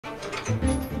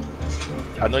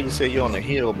I know you said you're on the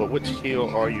hill, but which hill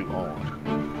are you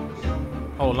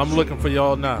on? Hold on, I'm looking for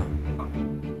y'all now.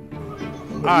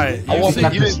 Alright, I want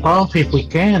that to stomp if we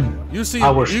can. You see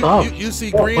our stuff. You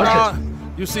see green orb,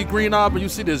 you see green orb, and you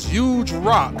see this huge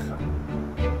rock.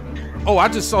 Oh, I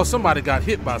just saw somebody got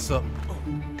hit by something.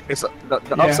 It's the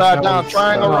upside down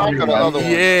triangle rock or the other one?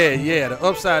 Yeah, the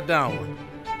upside down one.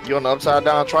 You on the upside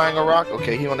down triangle rock?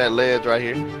 Okay, he on that ledge right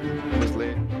here. This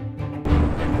ledge.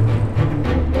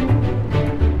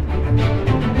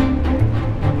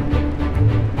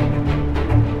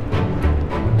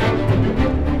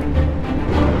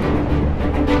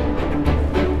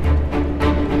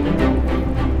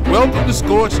 Welcome to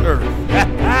Scorched Earth.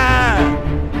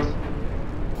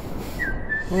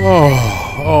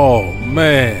 Oh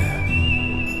man.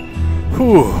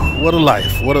 Whew, what a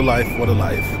life, what a life, what a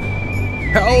life.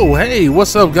 Oh, hey,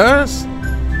 what's up, guys?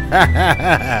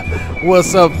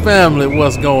 What's up, family?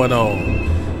 What's going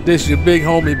on? This your big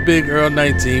homie, Big Earl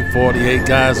 1948,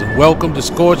 guys, and welcome to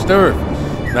Scorched Earth.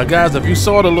 Now, guys, if you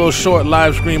saw the little short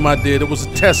live stream I did, it was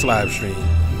a test live stream.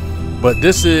 But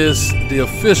this is the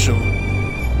official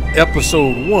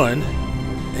episode 1,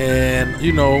 and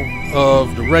you know,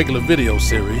 of the regular video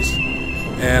series.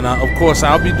 And of course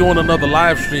I'll be doing another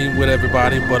live stream with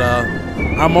everybody, but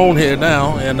I'm on here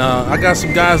now, and I got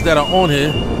some guys that are on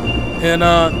here, and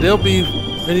they'll be,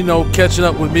 you know, catching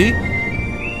up with me,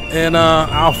 and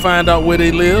I'll find out where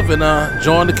they live and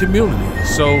join the community.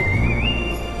 So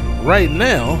right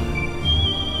now,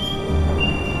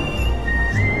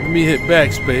 let me hit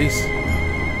backspace.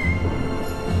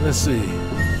 Let's see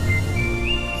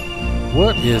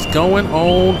what is going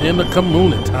on in the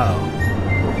community.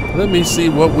 Let me see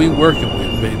what we working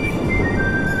with, baby.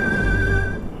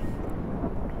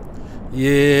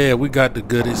 Yeah, we got the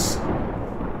goodies.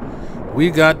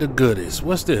 We got the goodies.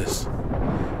 What's this?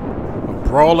 A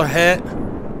brawler hat?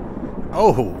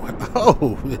 Oh,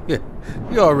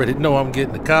 you already know I'm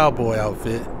getting the cowboy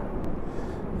outfit.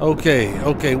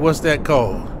 Okay, what's that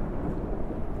called?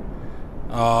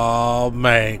 Oh,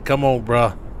 man, come on,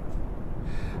 bruh.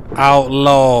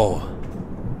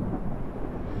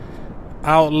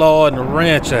 Outlaw and the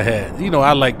rancher hat. You know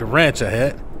I like the rancher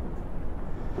hat.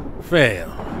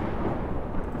 Fam.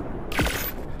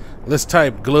 Let's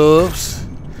type gloves,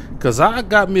 cause I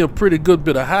got me a pretty good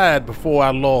bit of hide before I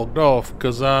logged off.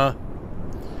 Cause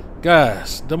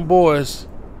guys, them boys,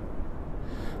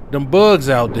 them bugs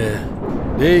out there,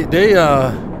 they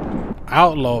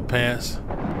outlaw pants.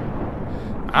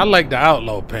 I like the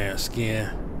outlaw pants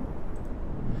skin.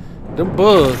 Them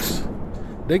bugs,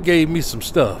 they gave me some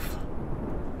stuff.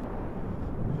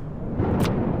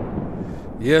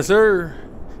 Yes, sir.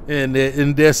 And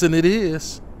that's and it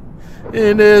is.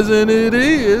 And there's and it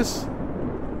is.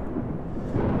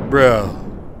 Bro.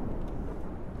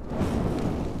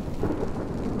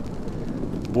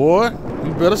 Boy,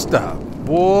 you better stop.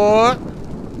 Boy,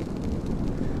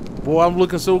 I'm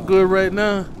looking so good right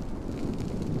now.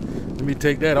 Let me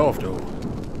take that off, though.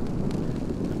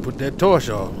 Put that torch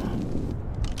off.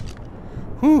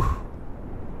 Whew.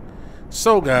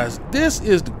 So guys, this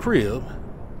is the crib.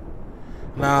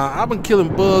 Now I've been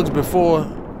killing bugs before,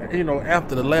 you know,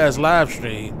 after the last live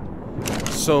stream.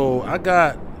 So I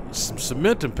got some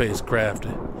cementing paste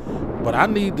crafted, but I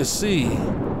need to see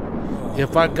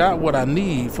if I got what I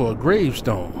need for a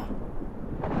gravestone,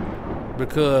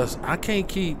 because I can't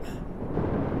keep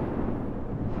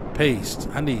paste.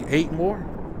 I need 8 more.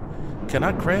 Can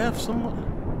I craft some?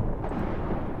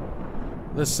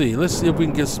 Let's see if we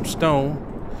can get some stone.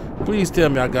 Please tell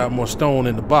me I got more stone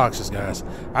in the boxes, guys.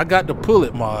 I got the pull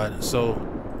it mod, so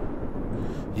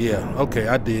yeah, okay,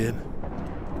 I did.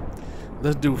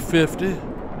 Let's do 50.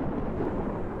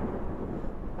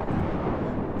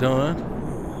 Done.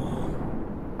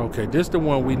 Okay, this is the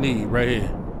one we need right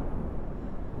here.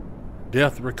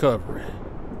 Death recovery.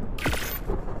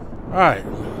 Alright,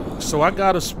 so I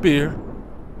got a spear.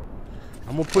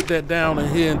 I'm gonna put that down in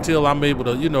here until I'm able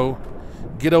to, you know,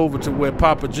 get over to where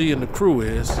Papa G and the crew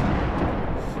is.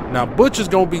 Now Butcher's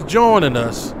gonna be joining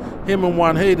us. Him and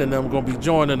Juan Hayden and them gonna be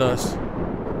joining us.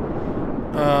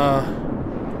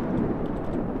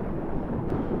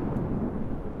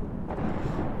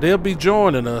 They'll be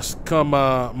joining us come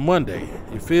Monday.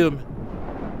 You feel me?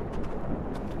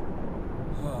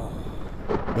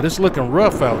 But it's looking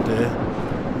rough out there.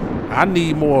 I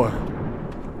need more.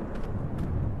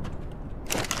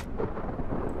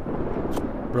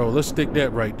 Bro, let's stick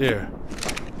that right there.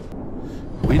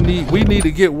 We need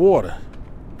to get water.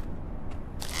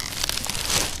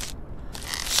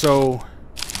 So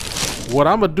what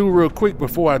I'm gonna do real quick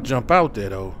before I jump out there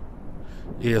though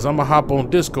is I'm gonna hop on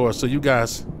Discord so you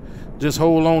guys Just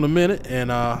hold on a minute,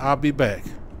 and I'll be back.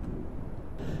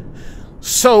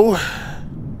 So,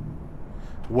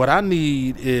 what I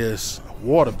need is a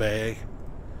water bag,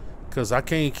 because I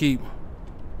can't keep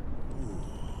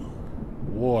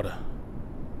water.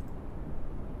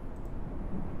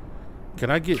 Can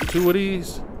I get 2 of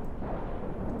these?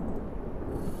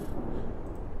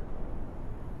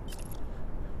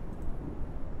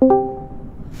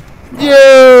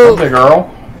 Yo! Hey, girl.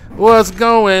 What's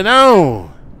going on?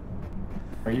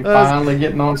 Are you finally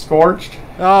getting on Scorched?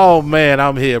 Oh man,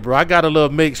 I'm here, bro. I got a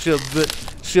little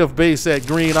makeshift shift base at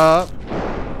Green Ob.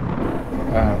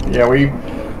 Yeah, we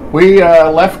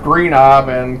left Green Ob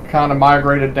and kind of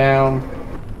migrated down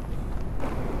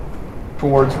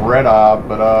towards Red Ob,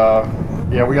 but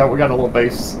yeah, we got a little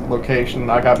base location.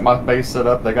 I got my base set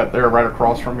up. They got there right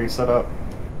across from me set up.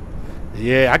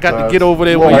 Yeah, I got to get over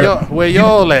there where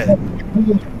y'all at.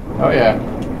 Oh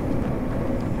yeah.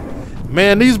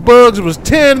 Man, these bugs was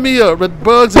tearing me up. The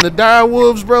bugs and the dire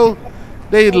wolves, bro.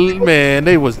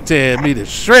 They was tearing me to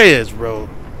shreds, bro.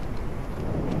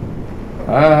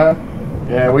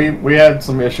 Yeah, we had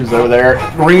some issues over there.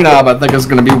 Green Ob, I think, is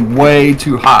going to be way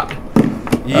too hot.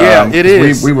 Yeah, it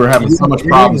is. We were having so much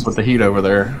problems with the heat over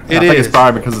there. I think it's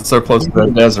probably because it's so close to the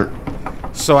desert.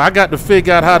 So I got to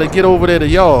figure out how to get over there to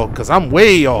y'all, because I'm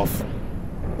way off.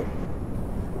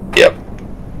 Yep.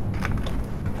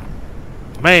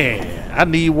 Man, I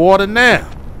need water now.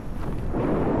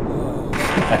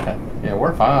 Yeah,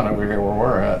 we're fine over here where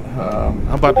we're at. I'm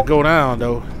about to go down,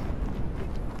 though.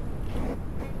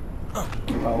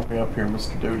 I'll be up here,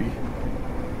 Mr. Doty.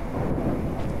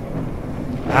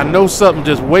 I know something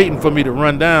just waiting for me to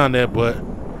run down there, but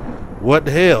what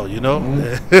the hell, you know?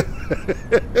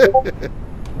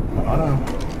 I know.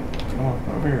 Come on,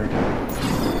 over here.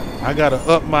 I gotta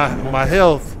up my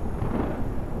health.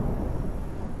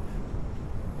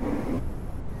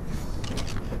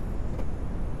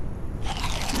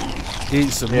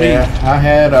 Eat some meat.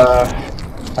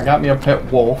 I got me a pet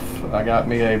wolf. I got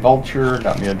me a vulture.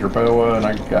 Got me a jerboa, and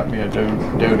I got me a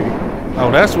doty. Oh,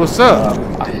 that's what's up.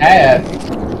 I had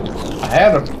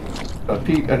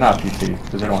not PT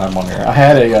because they don't have them on here. I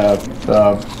had a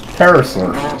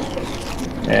pterosaur,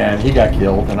 and he got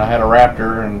killed. And I had a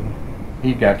raptor, and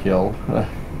he got killed.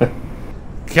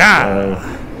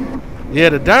 God. Yeah,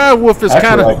 the dire wolf is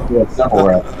kind of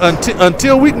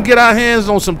until we can get our hands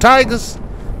on some tigers.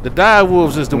 The dire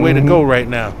wolves is the way to go right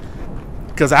now.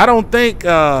 Cause I don't think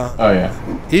oh yeah.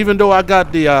 Even though I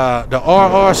got the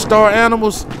RR star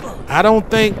animals, I don't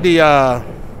think the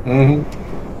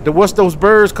what's those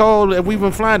birds called that we've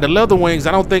been flying, the leather wings,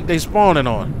 I don't think they spawning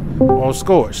on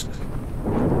Scorched.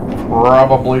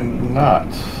 Probably not.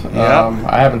 Yeah.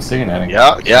 I haven't seen any.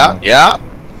 Yeah.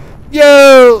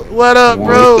 Yo, what up,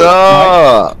 bro? What's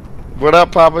up? What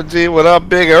up, Papa G? What up,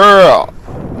 Big Earl?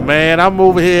 Man, I'm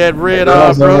over here at Red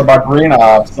Ob, bro. Over by Green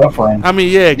Ob suffering. I mean,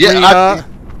 yeah, Green Ob.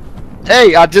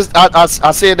 Hey, I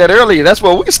said that earlier. That's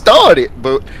where we started,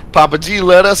 but Papa G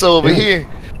led us over here.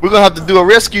 We're gonna have to do a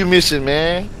rescue mission,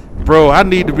 man. Bro, I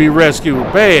need to be rescued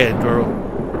bad, bro.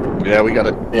 Yeah, we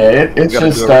gotta. Yeah, it's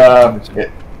just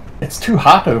it's too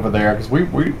hot over there because we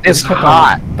it's kept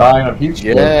hot, on dying of heat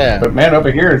stroke. Yeah, but man, over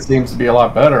here it seems to be a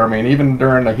lot better. I mean, even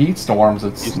during the heat storms,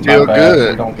 it's still not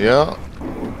good. bad. Yeah.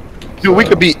 Dude, we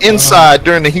could be inside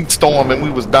during the heat storm and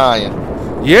we was dying.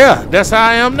 Yeah, that's how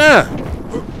I am now.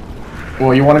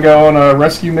 Well, you want to go on a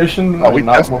rescue mission? Oh, we'll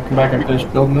come back and finish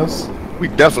building this? We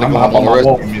definitely going on a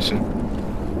rescue mission.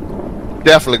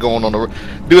 Definitely going on the.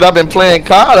 Dude, I've been playing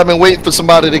COD. I've been waiting for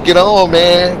somebody to get on,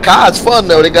 man. COD's fun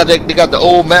though. They got the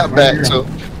old map back, so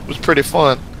it was pretty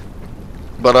fun.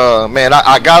 But man,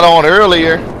 I got on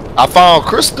earlier. I found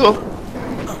Crystal.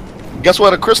 Guess where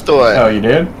the Crystal at? Oh, you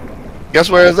did? Guess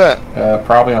where is that?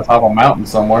 Probably on top of a mountain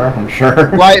somewhere, I'm sure.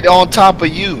 Right on top of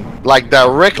you, like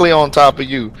directly on top of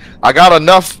you. I got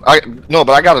enough. But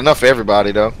I got enough for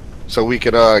everybody though, so we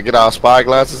could get our spy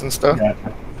glasses and stuff.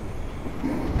 Gotcha.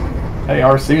 Hey,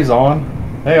 RC's on.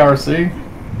 Hey, RC.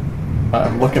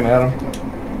 I'm looking at him.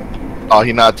 Oh,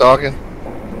 he not talking?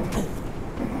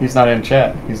 He's not in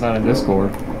chat. He's not in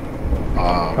Discord.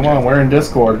 Oh, come on, we're in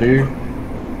Discord, dude.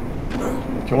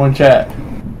 Join chat.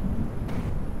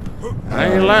 I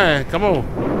ain't lying. Come on.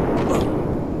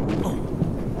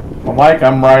 Well, Mike,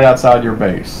 I'm right outside your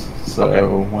base.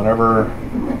 So whenever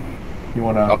you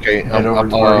want to head over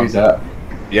to where he's at.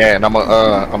 Yeah, and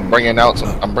I'm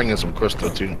bringing some crystal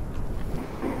too.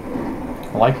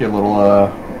 I like your little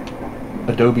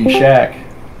Adobe shack.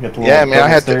 You got the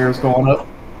little stairs going up.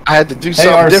 I had to do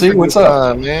something RC, different what's this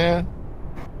up? time, man.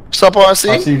 What's up,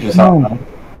 RC? RC just hopped on.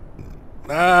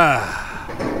 Ah.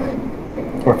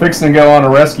 We're fixing to go on a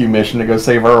rescue mission to go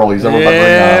save Earl. He's over by Green.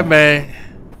 Yeah, man.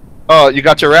 Oh, you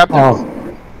got your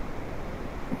raptor?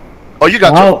 Oh, you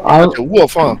got your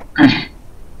wolf, huh?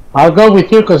 I'll go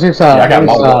with you because it's I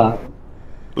got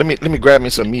Let me grab me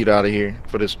some meat out of here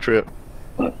for this trip.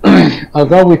 I'll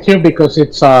go with you because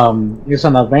it's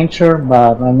an adventure,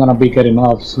 but I'm gonna be getting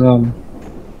off soon.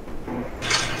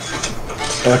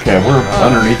 Okay, we're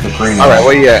underneath the green. All right,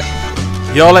 where you at?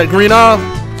 Y'all at Green Arm?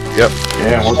 Yep.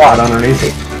 Yeah, we're right underneath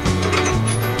it.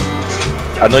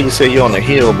 I know you say you're on the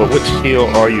hill, but which hill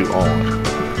are you on?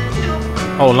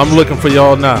 Oh, I'm looking for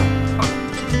y'all now.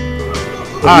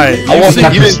 Alright, You see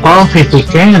Green Arm,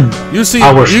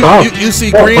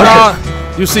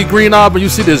 you see Green Arm, but you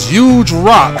see this huge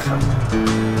rock.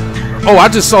 Oh, I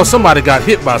just saw somebody got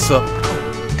hit by something.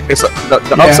 It's the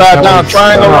upside down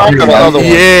triangle rock or the other one?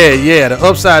 Yeah, the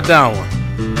upside down one.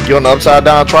 You on the upside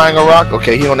down triangle rock?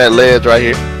 Okay, he on that ledge right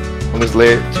here. On this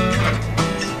ledge.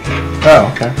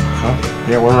 Oh, okay. Well,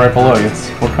 yeah, we're right below you.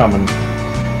 We're coming.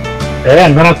 Yeah,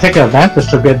 I'm gonna take advantage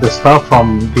to get the stuff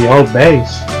from the old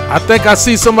base. I think I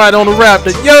see somebody on the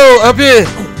raptor. Yo, up here.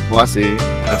 Oh, I see.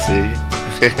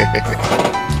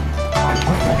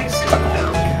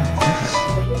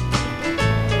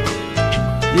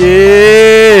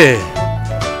 Yeah.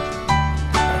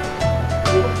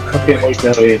 Okay, wait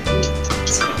that way.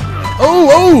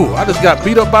 Oh, I just got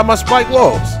beat up by my spike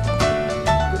walls.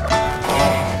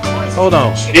 Hold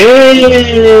on.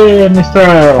 Yeah, Mr.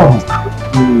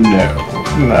 No.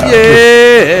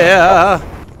 Yeah.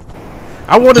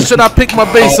 I wonder, should I pick my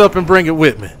base up and bring it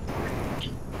with me?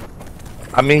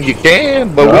 I mean, you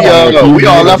can, but we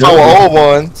all left our old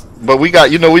ones. But we got,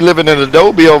 we living in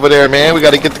Adobe over there, man. We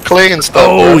got to get the clay and stuff.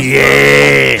 Oh,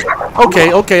 yeah.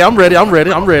 Okay, I'm ready. But we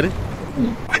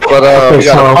got to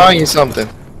find you something.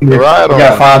 We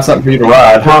gotta find something for you to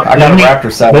ride. I got a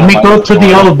raptor set. Let me go to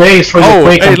the old base.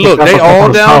 Hey, look, they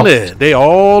all down there. They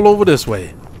all over this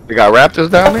way. They got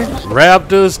raptors down there?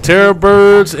 Raptors, terror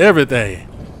birds, everything.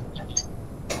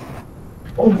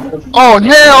 Oh,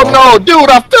 hell no, dude,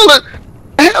 I feel it.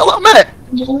 Hell, I'm at.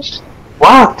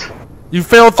 What? You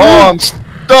fell through? Oh, I'm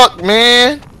stuck,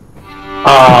 man.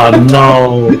 Oh,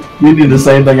 no. You did the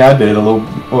same thing I did a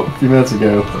few minutes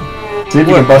ago. See if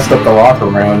you can bust up the rock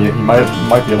around you. You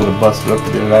might be able to bust it up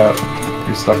to get it out.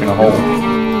 You're stuck in a hole.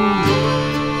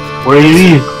 Where are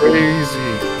you? Crazy.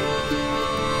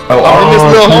 Oh, in this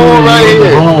little hole right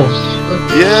here.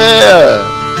 Yeah.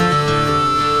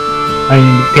 I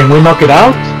mean, can we knock it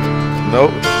out?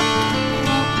 Nope.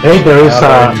 Hey, there is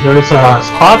a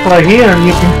spot right here.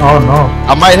 You can. Oh no.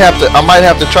 I might have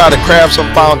to try to craft some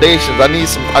foundations. I need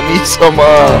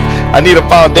a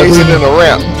foundation and a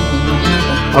ramp.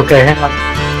 Okay, hang on.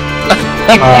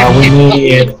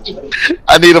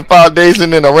 I need a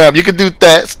foundation and a ramp. You can do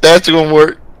that. That's gonna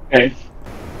work. Okay.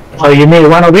 Oh, you need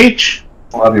one of each?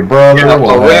 We'll have your brother. Yeah,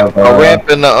 we'll a ramp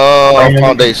and the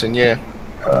foundation. Yeah.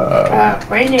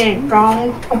 Brandon,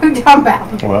 wrong. What are you talking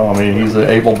about? Well, I mean, he's an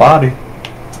able body.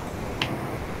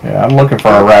 Yeah, I'm looking for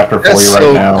a raptor for you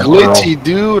right now. That's so glitchy,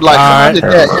 dude. Like, how did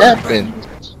that happen?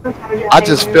 I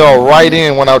just fell right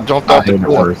in when I jumped off the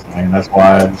cliff. That's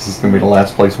why this is gonna be the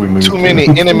last place we move. Too many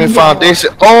enemy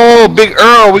foundation. Oh, Big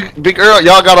Earl, Big Earl,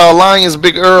 y'all got an alliance,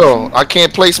 Big Earl. I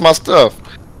can't place my stuff.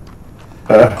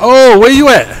 Oh, where you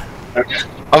at?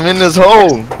 I'm in this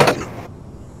hole.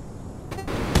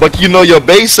 But you know your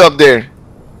base up there.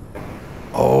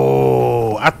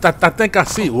 Oh, I think I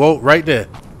see it. Whoa, right there.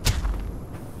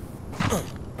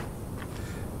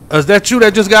 Is that you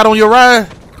that just got on your ride?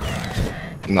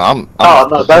 No,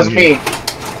 no, that's me.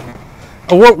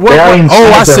 Oh, what?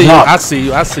 Oh, I see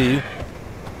you. I see you.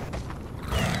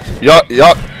 Y'all.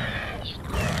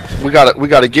 We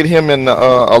gotta get him in the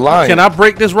alliance. Can I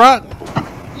break this rock?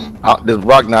 This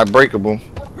rock not breakable.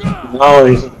 No,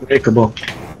 it's unbreakable.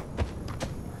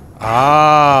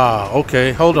 Ah,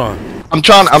 okay. Hold on. I'm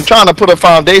trying to put a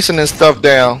foundation and stuff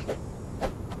down,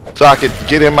 so I could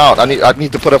get him out. I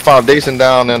need to put a foundation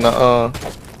down and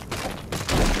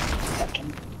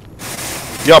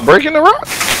Y'all breaking the rock?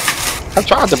 I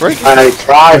tried to break it. I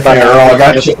tried, but Earl, I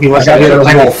got you a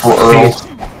wolf for Earl.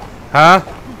 Huh?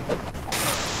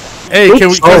 Hey, can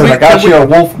we? I got you a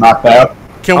wolf knocked out.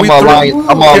 Can we?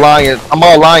 I'm all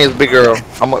lions, Big Earl.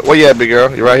 Where you at, Big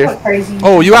Earl? You right here?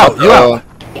 Oh, you out? You out?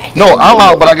 No, I'm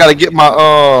out, but I gotta get my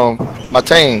my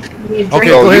tame. Okay,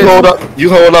 so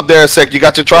you hold up there a sec. You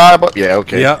got your tribe? Yeah,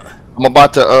 okay. Yeah. I'm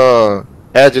about to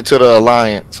add you to the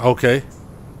alliance. Okay.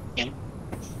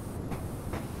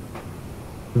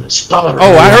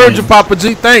 Oh, I heard you, Papa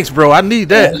G. Thanks, bro. I need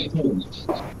that.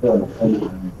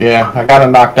 Yeah, I got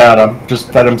him knocked out. I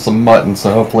just fed him some mutton,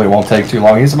 so hopefully it won't take too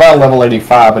long. He's about level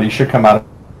 85, but he should come out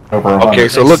Over 100. Okay,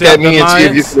 so look at me and see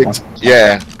if you can.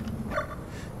 Yeah.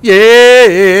 Yeah.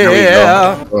 There we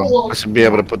go. Oh, I should be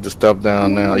able to put the stuff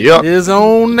down now. Yep. It's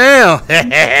on now.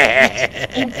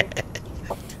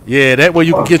 Yeah, that way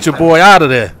you can get your boy out of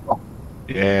there.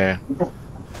 Yeah.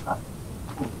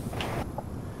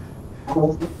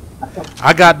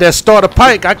 I got that starter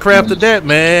pike. I crafted that,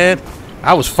 man.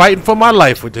 I was fighting for my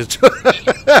life with this. Come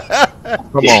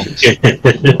on.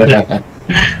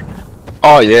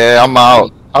 Oh yeah, I'm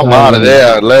out. I'm out of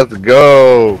there. Let's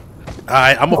go. All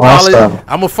right, I'm gonna follow you.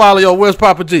 I'm gonna follow you. Where's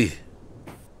Papa G?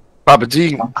 Papa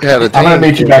G had a I'm gonna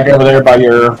meet you back over there by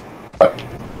your.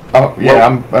 Oh yeah, I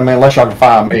mean, unless y'all can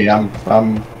find me, I'm.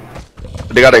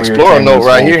 They got an explorer note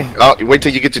right here. Oh, wait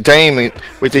till you get your tame. And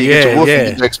wait till you get your wolf and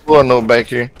get the explorer note back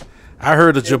here. I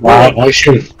heard of your boy.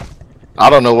 I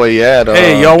don't know where you at.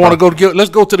 Hey, y'all want to go get? Let's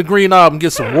go to the Green Knob and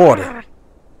get some water.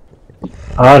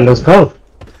 All right, let's go.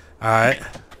 All right.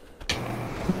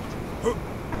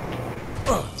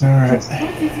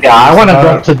 Yeah, I want to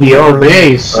go to the old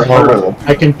base so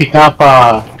I can pick up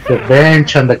the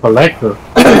bench and the collector.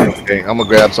 Okay, I'm gonna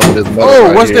grab some of this metal. Oh,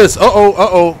 right what's here. this?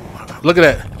 Uh-oh. Look at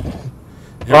that.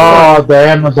 Oh, the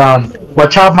Amazon.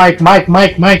 Watch out, Mike.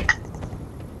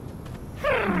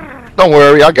 Don't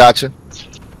worry, I got you.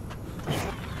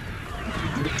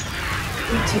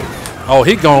 Oh,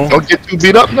 he gone. Don't get too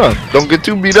beat up now. Don't get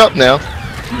too beat up now.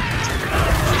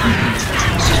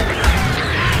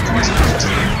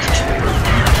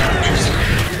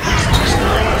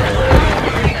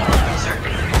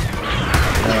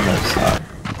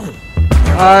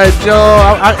 Alright,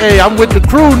 y'all. Hey, I'm with the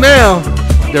crew now.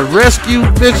 The rescue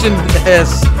mission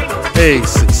has a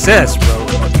success, bro.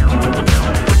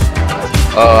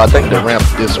 I think the ramp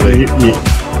this way.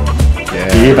 Yeah.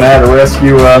 You even had to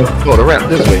rescue. Oh, the ramp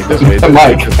this way.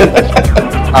 Mike.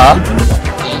 Huh?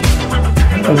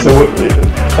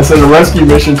 I said the rescue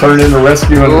mission turned into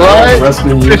rescuing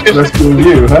rescuing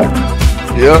you, huh?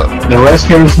 Yep. The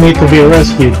rescuers need to be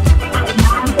rescued.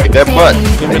 Get that butt.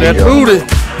 Give me that booty.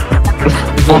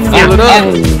 You gonna fill it up?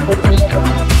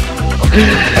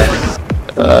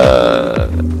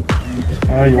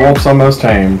 You want some of those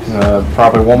tamed.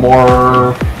 Probably one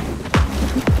more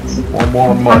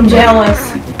month. I'm jealous.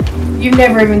 You've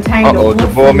never even tamed a wolf. The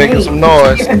boy making some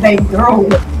noise. You're a big girl.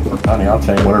 Honey, I'll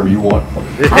tame whatever you want. Oh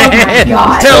my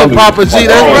God. Tell him, Papa G,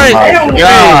 that's right.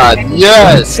 God,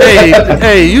 yes.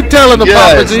 Hey, you telling him,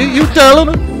 Papa G? You telling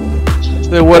him?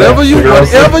 Say whatever you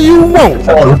want.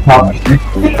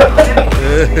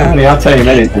 Honey, I'll tame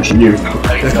anything for you.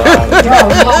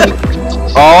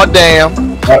 Oh damn.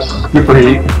 Super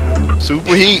heat.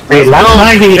 Hey, last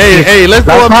night let's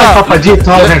go up top. Papa G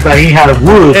told him that he had a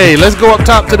wood. Hey, let's go up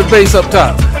top to the base up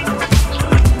top.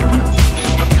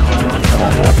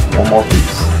 One more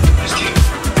piece.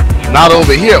 Not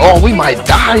over here. Oh, we might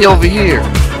die over here.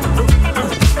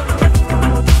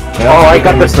 Oh, I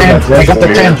got the tent.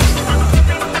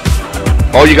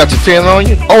 Oh, you got your tent on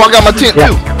you? Oh, I got my tent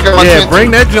too.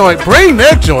 Bring that joint.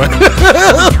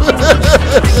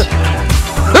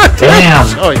 Damn.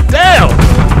 Damn.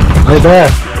 Right there.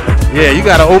 Yeah, you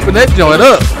gotta open that joint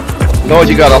up. No,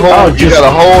 you gotta hold. You gotta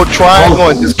hold triangle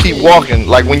and just keep walking.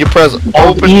 Like when you press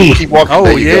open, you keep walking.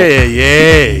 Oh yeah.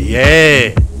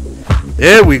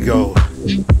 There we go.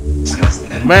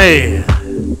 Man.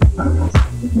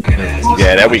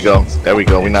 Yeah, there we go.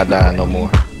 We're not dying no more.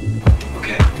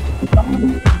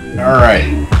 All right.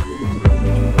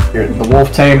 Here, the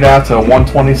wolf tamed out to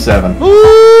 127.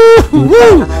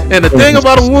 Woo! And the thing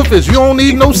about a wolf is you don't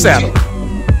need no saddle.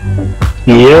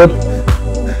 Yep.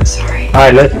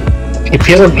 Alright, if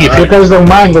you guys don't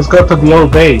mind, let's go to the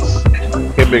old base.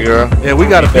 Hey, big girl. Yeah, we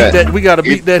gotta beat that. We gotta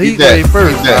beat that heat wave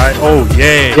first. All right. Oh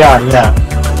yeah.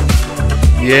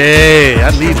 Yeah, I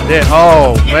need that.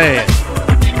 Oh man.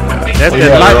 That's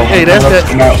that light. Hey, that's that.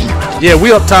 Yeah,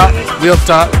 we up top.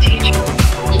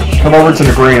 Come over to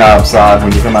the green outside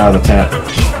when you come out of the tent.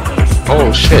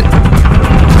 Oh shit.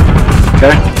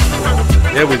 Okay.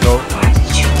 There we go.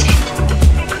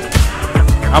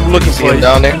 I'm looking for him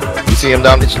down there. You see him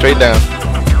down there, straight down.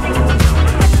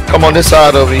 Come on this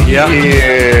side over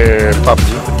here, Papa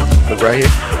G. Look right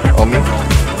here, on me.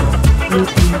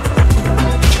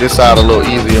 This side a little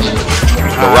easier.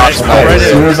 The rocks right as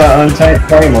soon as I untank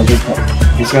him,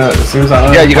 he's gonna. As soon as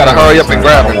I you gotta hurry up and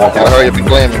grab him. You gotta hurry up and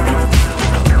claim him.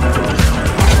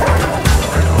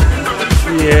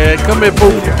 Yeah, come here,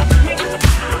 boo.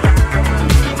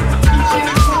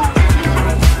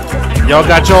 Y'all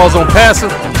got y'all's on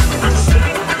passive?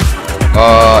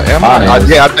 Am I?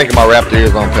 Yeah, I think my Raptor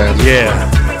is on passive. Yeah.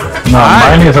 No,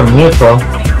 mine is on neutral.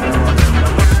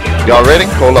 Y'all ready?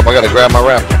 Hold up, I gotta grab my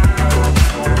Raptor.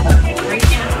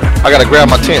 I gotta grab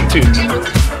my tent too.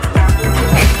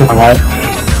 Alright.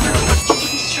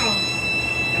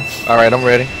 Alright, I'm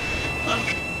ready.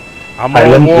 I'm all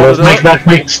Let's warmed make up. that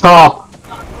quick stop.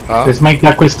 Huh? Let's make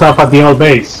that quick stop at the old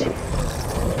base. All Oh,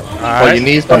 right. you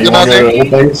need Oh, you something want out to go to there?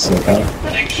 the old base? Okay.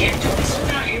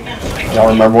 Y'all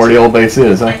remember where the old base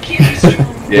is, huh?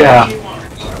 Yeah.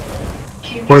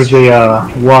 Where's the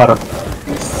water?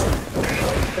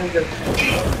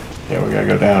 Yeah, we gotta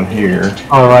go down here.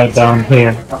 Alright, down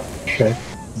here. Okay.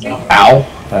 Ow!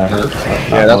 That hurts.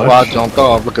 Yeah, that's why I jumped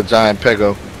off. Look at giant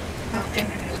pego.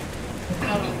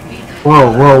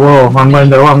 Whoa, whoa, whoa. I'm going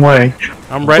the wrong way.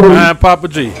 I'm right behind Papa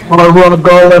G. My rock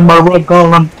golem, my rock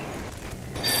golem.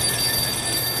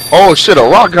 Oh shit, a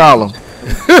rock golem.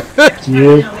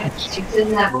 Yeah.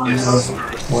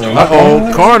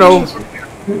 Uh-oh, Carno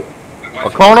A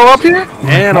corner up here?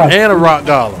 and a rock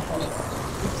golem.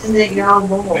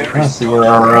 Let's see where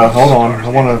our, hold on,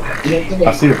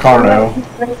 I see the Carno.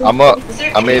 I'm up.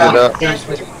 I made it up.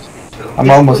 I'm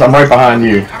right behind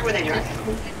you.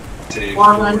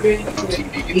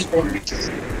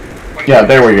 Yeah,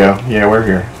 there we go. Yeah, we're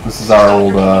here. This is our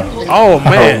old, Oh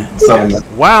man, settlement.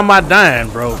 why am I dying,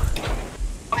 bro?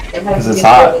 Because it's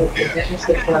hot.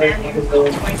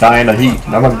 Dying of heat.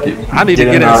 I'm gonna I need to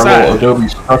get get in our inside. little Adobe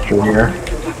structure here.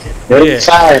 Yeah.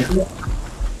 Inside.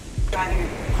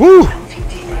 Whew.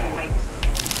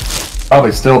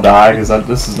 Probably still die because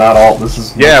this is not all. This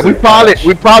is Yeah, we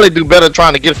probably do better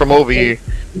trying to get from over here.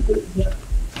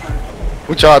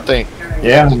 What y'all think?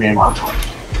 Yeah, I mean,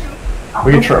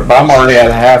 we can try, but I'm already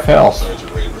at half health.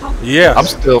 Yeah, I'm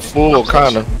still full,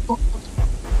 kinda.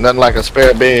 Nothing like a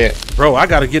spare bed. bro, I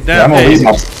gotta get Yeah, I'm down. gonna leave Hey,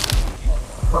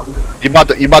 my.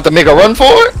 You about to make a run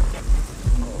for it?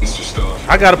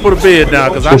 I gotta put a bed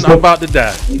down because I'm about to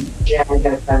die. Put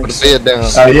the bed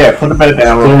down. Yeah, put the bed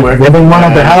down real quick. Get in one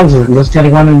of the houses. Let's get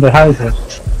one in the houses.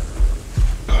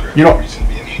 You don't.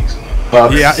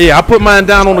 Well, Yeah, I put mine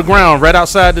down on the ground right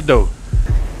outside the door.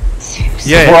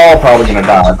 We're Yeah, all probably gonna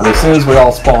die, but as soon as we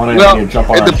all spawn in, Well, you jump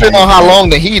on. it depends on how long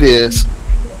the heat is.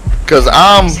 Cause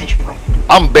I'm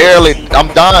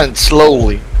dying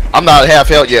slowly. I'm not half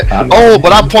health yet. Oh,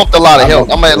 but I pumped a lot of health.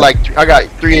 I'm at like, I got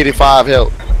 385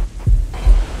 health.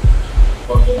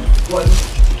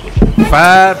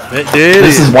 5. There it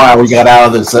This is why we got out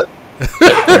of this. Yeah,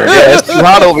 it's too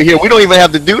hot over here. We don't even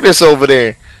have to do this over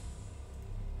there.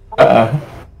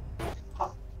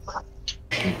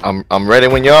 I'm ready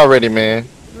when y'all ready, man.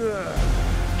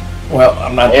 Well,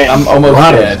 I'm not. I'm almost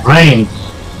dead. Rain.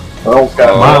 Earl's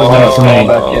got Wow, fall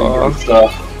back in and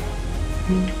stuff.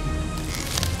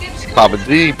 Papa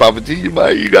G, you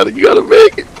gotta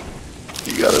make it.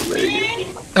 You gotta make it.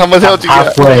 How much health you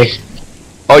got? Halfway.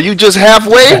 Oh, you just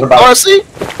halfway, RC?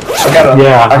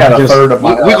 I got a third of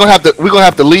my. We're gonna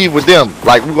have to leave with them.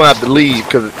 Like we're gonna have to leave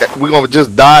because we're gonna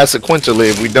just die sequentially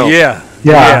if we don't. Yeah.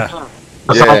 Yeah.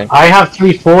 So Yeah. I have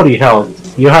 340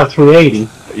 health. You have 380.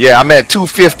 Yeah, I'm at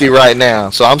 250 right now,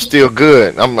 so I'm still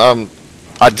good.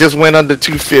 I just went under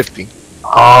 250.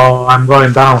 Oh, I'm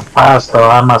going down fast though.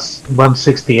 I'm at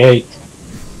 168.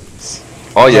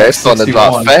 Oh yeah, it's starting to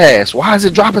drop 61. fast. Why is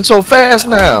it dropping so fast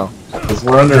now? Because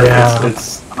we're under. Yeah.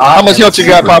 It's How much health you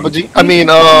got, Papa G? I mean,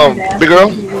 big girl.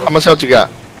 How much health you got?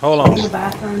 Hold on.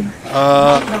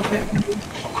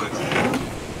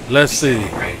 Let's see.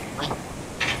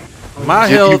 My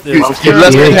health is. You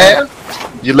left in half.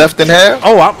 You left in half.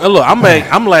 Oh, I'm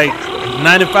like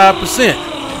 95%.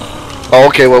 Oh,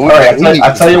 okay. Well, all right. we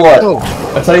I tell you what.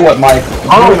 I tell you what, Mike.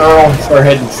 You and Earl start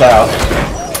heading south.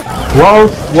 Whoa.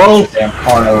 Damn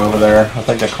Carno over there. I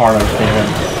think the Carno came in.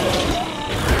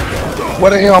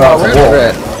 Where the hell am I That's a wolf.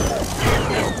 at?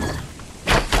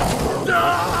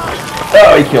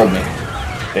 Oh, he killed me.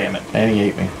 Damn it. And he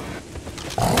ate me.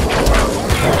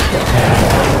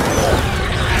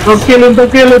 Don't kill it.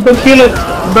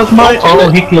 That's my. Oh,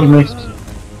 he killed me.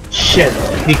 Shit.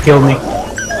 He killed me.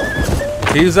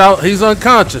 He's out. He's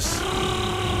unconscious.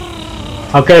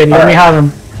 Okay, let me have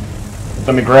him.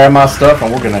 Let me grab my stuff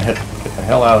and we're gonna get the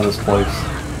hell out of this place.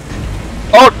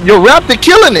 Oh, your raptor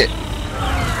killing it.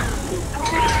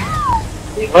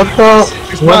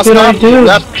 What did I do?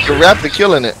 Your raptor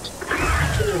killing it.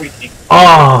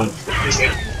 Oh.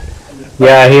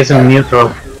 Yeah, he's in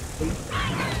neutral.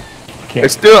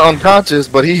 It's still unconscious,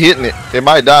 but he hitting it. It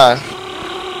might die.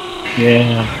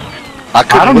 Yeah. I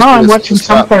don't know. I'm watching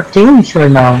some cartoons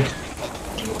right now.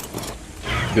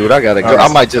 Dude, I gotta go. I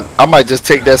might just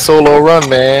take that solo run,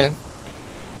 man.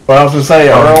 Well, I was gonna say,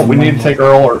 Earl, we need to take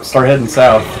Earl or start heading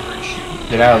south.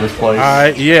 Get out of this place. All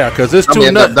right, yeah, because it's I'm too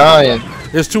end up nuts. dying.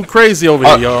 It's too crazy over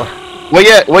here, y'all. Where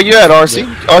you at, RC?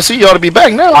 RC, you ought to be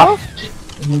back now, huh?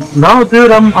 No, dude,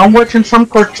 I'm watching some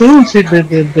cartoons.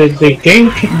 The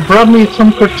game brought me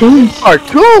some cartoons.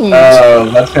 Cartoons.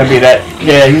 That's gonna be that.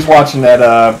 Yeah, he's watching that.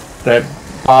 That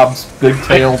Bob's Big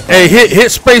Tail. Hey, hit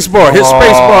spacebar. Hit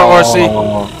spacebar,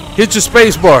 RC. Hit your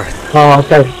spacebar. Oh,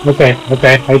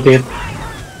 okay, I did.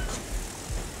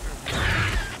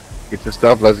 Get your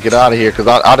stuff. Let's get out of here, cause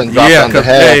I done dropped under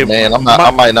half, hey, man.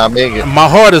 I might not make it. My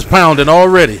heart is pounding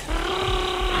already.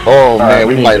 Oh man, right,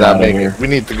 we might not make it. We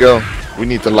need to go. We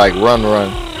need to like run.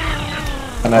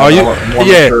 Are you?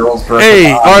 Yeah.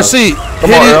 Hey, RC.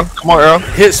 Come on, Earl. Come on, Earl.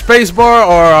 Hit spacebar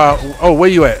or oh, where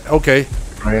you at? Okay.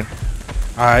 Right.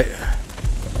 All right.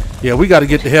 Yeah, we got to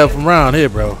get the hell from around here,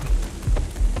 bro.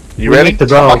 You ready to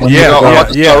go?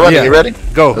 Yeah. You ready?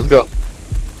 Go. Let's go.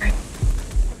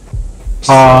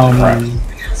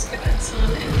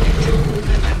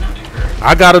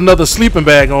 I got another sleeping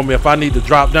bag on me if I need to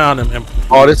drop down and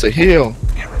Oh, this a hill.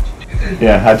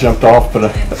 Yeah, I jumped off, but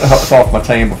it's off my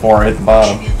tame before I hit the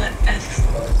bottom.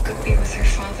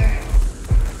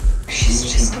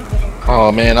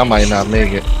 Oh man, I might not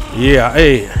make it. yeah,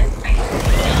 hey.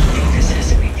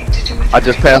 I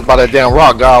just passed by that damn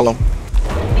rock golem.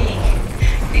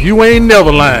 You ain't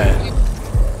never lying.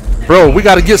 Bro, we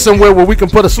got to get somewhere where we can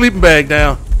put a sleeping bag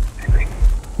down.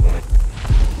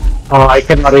 Oh, I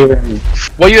cannot even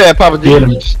Where you at, Papa G? get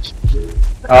him.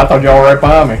 I thought y'all were right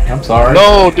behind me. I'm sorry.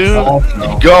 No, dude. Oh,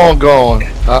 no. Gone.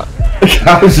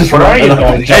 I was just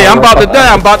running. Hey, I'm about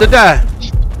to die.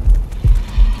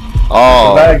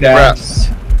 Oh, Bag crap. down.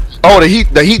 Oh, the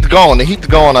heat's gone. The heat's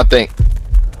gone, I think.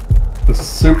 This is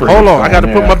super. Hold on, I got to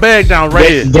put my bag down right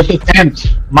here. Get the tent,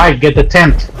 Mike. Get the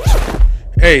tent.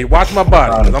 Hey, watch my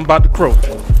body, because I'm about to croak.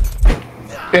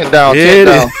 Tent down, It tent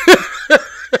down.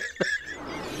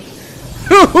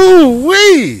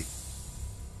 Wee!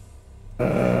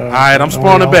 Alright, I'm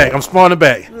spawning back. I'm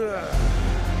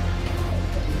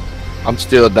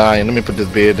still dying. Let me put this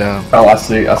bed down. Oh, I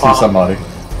see somebody.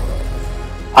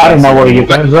 I don't know where you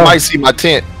guys You are. might see my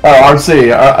tent. Oh,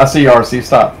 RC. I see RC.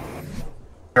 Stop.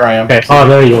 Here I am. Okay. Oh,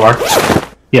 there you are.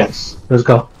 Yes. Let's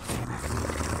go.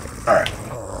 Alright.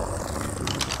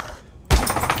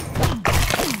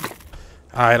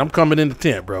 Alright, I'm coming in the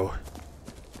tent, bro.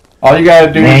 All you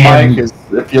gotta do, Man. Mike, is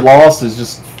if you lost, is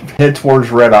just head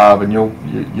towards Red Ob, and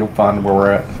you'll find where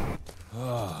we're at.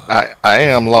 I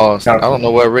am lost. I don't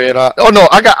know where red eye. Oh no,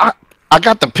 I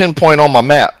got the pinpoint on my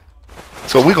map,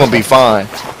 so we're gonna be fine.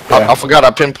 Yeah. I forgot I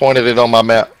pinpointed it on my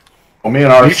map. Well, me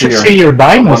and RC You should are see your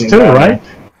diamonds too, down right?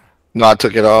 No, I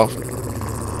took it off.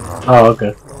 Oh,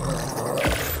 okay.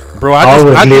 Bro,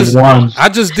 Always leave one. I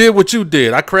just did what you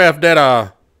did. I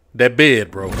crafted that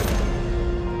bed, bro.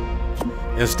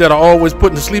 Instead of always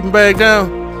putting the sleeping bag down.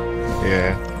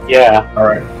 Yeah. Yeah. All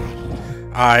right.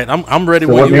 Alright, I'm ready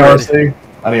So when let me you ready. RC.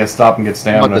 I need to stop and get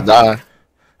I'm about to stamina. die.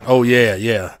 Oh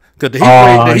yeah. Cause the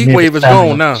I heat need wave is stamina.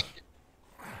 gone now.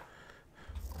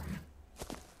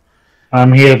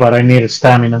 I'm here, but I need a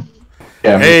stamina.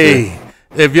 Yeah, me too. Hey,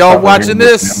 if y'all Stop watching letting me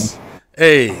this,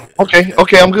 hey, Okay,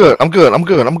 I'm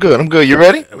good. You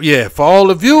ready? yeah, for all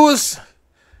the viewers,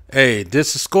 hey,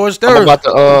 this is Scorched I'm Earth. about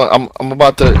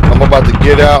to I'm about to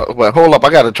get out. But hold up, I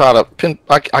gotta try to pin.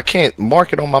 I can't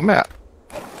mark it on my map.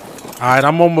 Alright,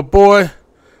 I'm on my boy,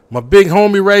 my big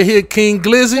homie right here, King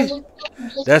Glizzy.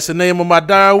 That's the name of my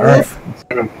dire wolf.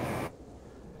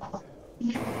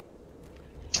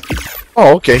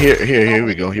 Oh, okay. Here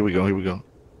we go.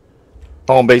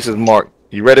 Home base is marked.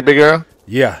 You ready, big girl?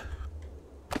 Yeah,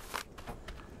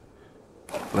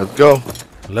 Let's go.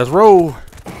 let's roll.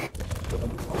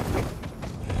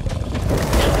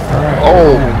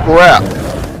 Oh crap!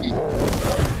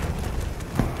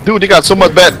 Dude, they got so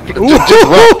much bad.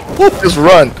 Just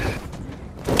run.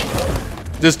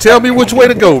 Just tell me which way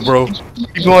to go, bro.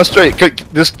 Keep going straight.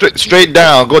 Just straight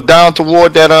down. Go down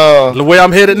toward that The way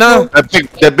I'm headed now.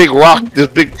 that big rock. This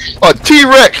big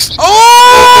T-Rex.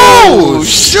 Oh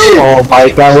shoot! Oh my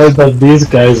god, where the these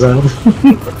guys are?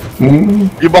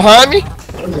 You behind me?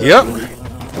 Yep,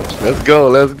 Let's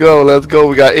go.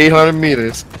 We got 800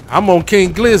 meters. I'm on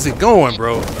King Glizzy going,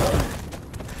 bro.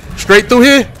 Straight through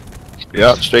here.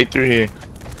 Yep, straight through here.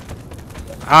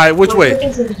 Alright, which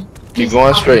way? Keep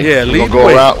going straight. Yeah, we're lead gonna go the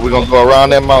way. around. We're gonna go around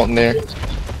that mountain there.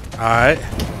 Alright.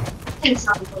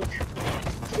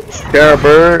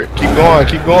 Bird,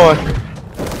 keep going.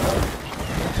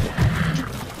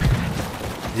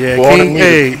 Yeah, 400 King, meters.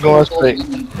 hey, Keep going straight.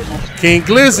 King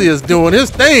Glizzy is doing his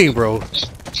thing, bro.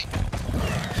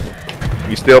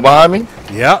 You still behind me?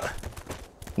 Yep.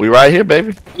 We right here,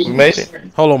 baby. We made it.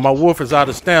 Hold on, my wolf is out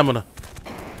of stamina.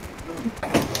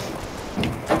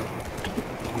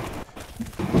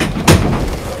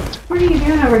 What are you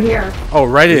doing? over here. Oh,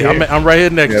 right here. I'm right here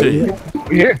next to you.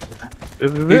 Here.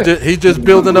 This is it. He just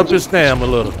building up his stam a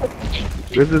little.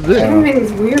 This is Look at it.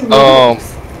 these weird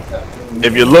looks.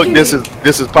 If you look, this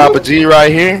is Papa G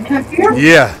right here.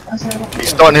 Yeah. He's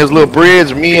starting his little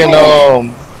bridge. Me and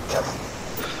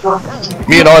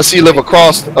RC live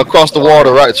across the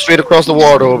water, right? Straight across the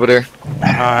water over there.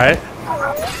 All right.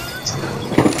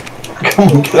 Come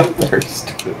on, get up there,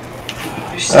 stupid.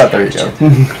 There you go.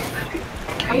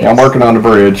 Yeah, I'm working on the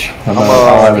bridge.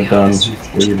 I'll have it done.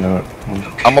 You know it.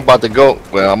 I'm about to go.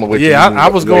 Well, I'm gonna wait. Yeah, I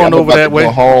was going over that way.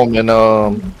 Go home and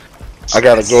I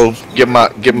gotta go get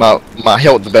my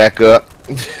health back up.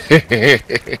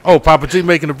 Oh, Papa G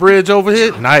making a bridge over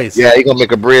here. Nice. Yeah, he gonna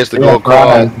make a bridge to go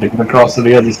across. To get across to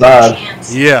the other side.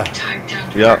 Yeah.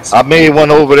 Yeah, I made one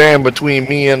over there in between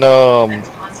me and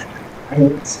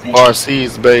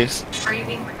RC's base.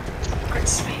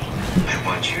 I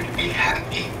want you to be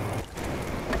happy.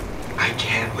 I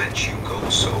can't let you go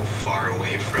so far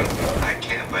away from me. I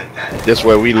can't let that. That's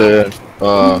where we live.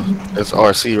 It's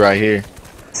RC right here.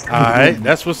 All right.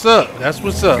 That's what's up. That's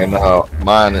what's up. And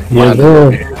mine is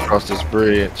across this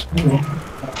bridge.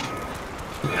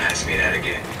 Ask me that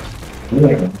again.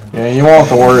 Yeah, you won't have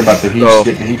to worry about the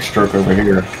heat stroke over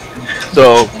here.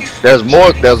 So there's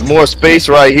more space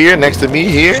right here next to me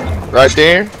here, right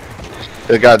there.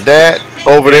 They got that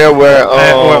over there where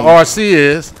RC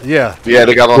is. Yeah. Yeah,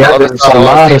 they got on the other there's side a of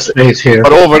lot RC. of space here.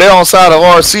 But over there on side of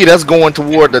RC, that's going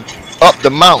toward up the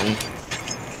mountain.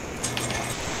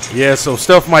 Yeah. So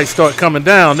stuff might start coming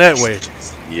down that way.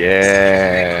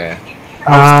 Yeah.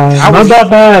 Not that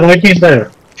bad. I came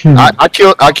there. I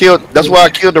killed. That's why I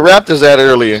killed the raptors at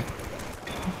earlier.